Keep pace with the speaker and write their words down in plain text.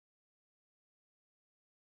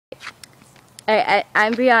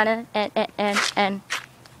I'm Brianna,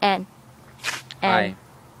 and Hi.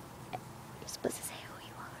 you're supposed to say who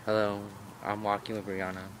you are. Hello. I'm walking with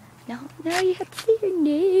Brianna. No, you have to say your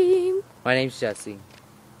name. My name's Jesse.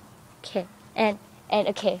 Okay, and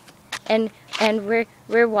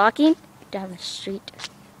we're walking down the street.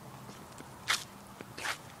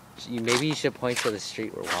 Maybe you should point to the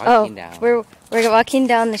street we're walking down. We're walking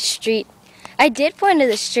down the street. I did point to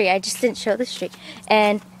the street. I just didn't show the street.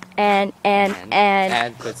 And quit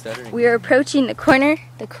stuttering. we are approaching the corner.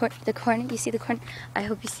 The corner. You see the corner? I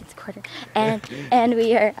hope you see the corner. And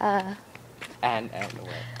we are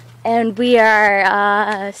And we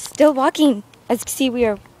are still walking. As you can see, we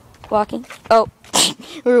are walking. Oh,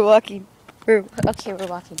 we're walking. We're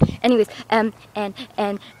walking. Anyways, and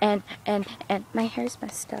my hair's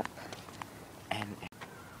messed up. And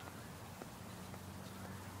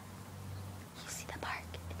You see the park?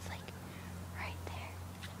 It's like right there.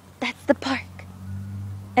 That's the park.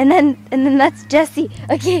 And then that's Jesse.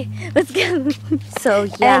 Okay, let's go. So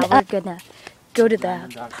yeah, we're gonna go to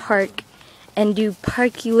the park and do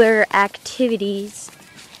parkular activities.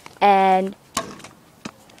 And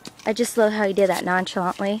I just love how he did that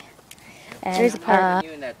nonchalantly. And, there's a part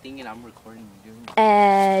you in that thing, and I'm recording you doing it.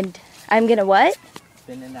 And I'm gonna what?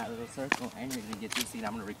 Spin in that little circle, and you're gonna get this thing.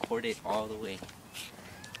 I'm gonna record it all the way.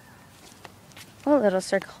 What little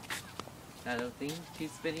circle? That little thing keep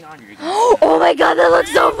spinning on. You're gonna Oh my God, that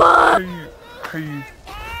looks so fun!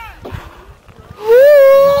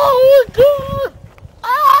 Oh my God!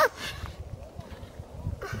 Ah!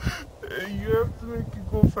 You have to make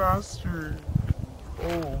it go faster.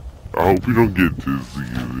 Oh. I hope you don't get dizzy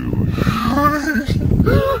easily.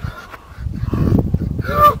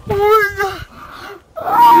 Oh my God!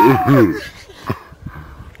 Ah!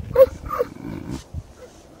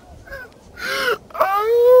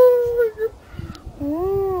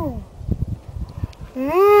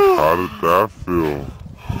 How did that feel?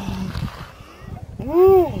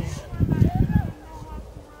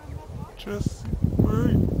 Just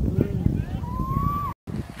wait.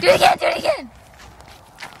 Do it again!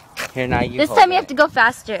 Here, now you This hold time you it. have to go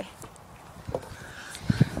faster.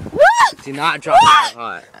 Do not drop it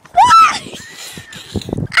hot.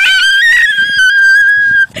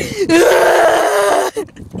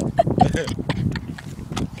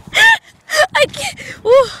 I can't.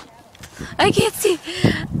 Woo. I can't see.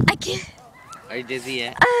 I can't. Are you dizzy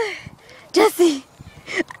yet? Jesse.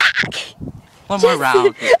 One more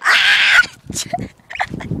round.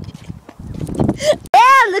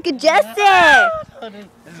 Yeah, look at Jesse.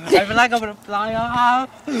 I feel like I'm gonna fly off.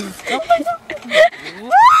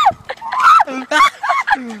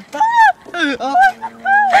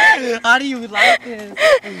 How do you like this?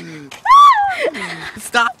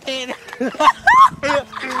 Stop it.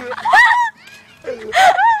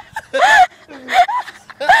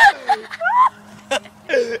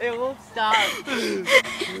 It won't stop.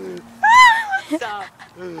 Stop.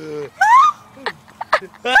 You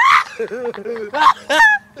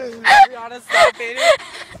gotta stop it.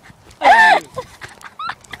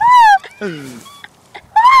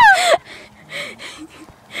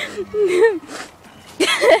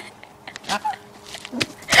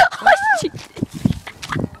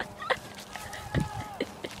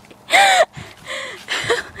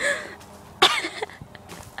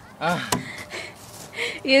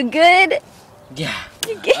 You good? Yeah.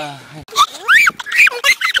 You good?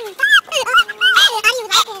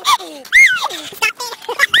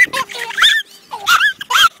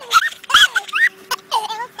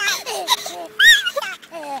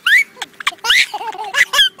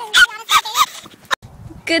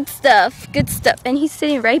 Good stuff, good stuff. And he's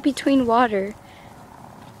sitting right between water.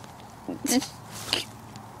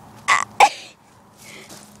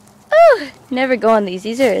 Oh, never go on these.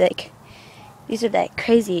 These are like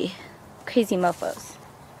crazy mofos.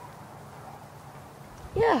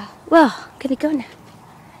 Yeah, well, I'm gonna go now.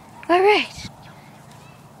 Alright.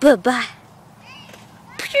 Bye-bye.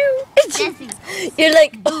 Jesse. You're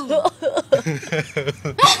like,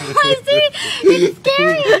 It's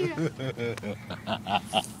scary.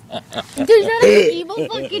 There's not like an evil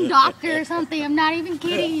fucking doctor or something. I'm not even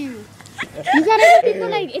kidding you. You gotta have people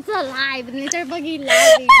like it's alive and they start fucking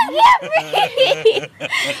laughing.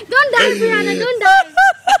 Don't die, Brianna. Don't die.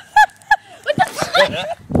 What the fuck?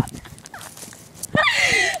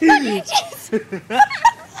 What did you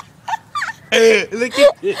Look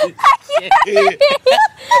at this.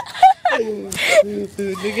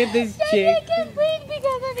 Look at this chick. I can't breathe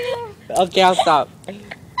because of you. Okay, I'll stop.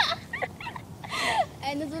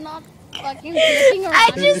 And this is not fucking flipping around.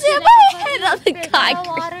 I just hit my head on the concrete.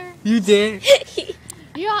 Water. You did.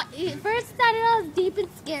 You You know, it first started all deep and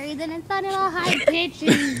scary, then it started all high pitched.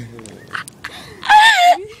 And...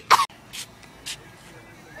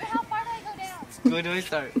 How far do I go down? Where do I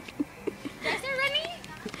start? Do I start running?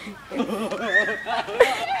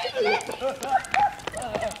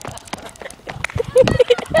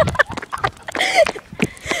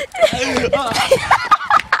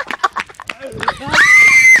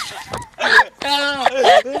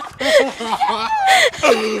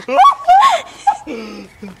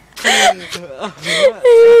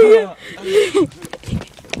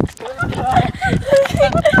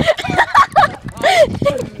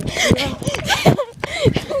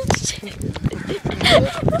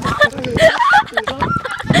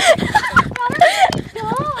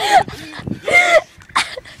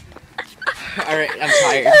 Alright, I'm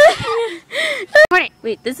tired.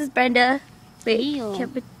 Wait, this is Brenda. Wait, Ew.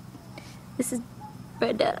 can't put- this is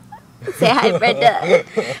Brenda. Say hi, Brenda.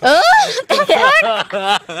 Oh, what the heck?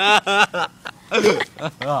 And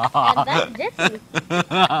that's Jesse.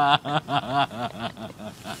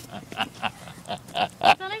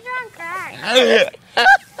 It's only you're on crack.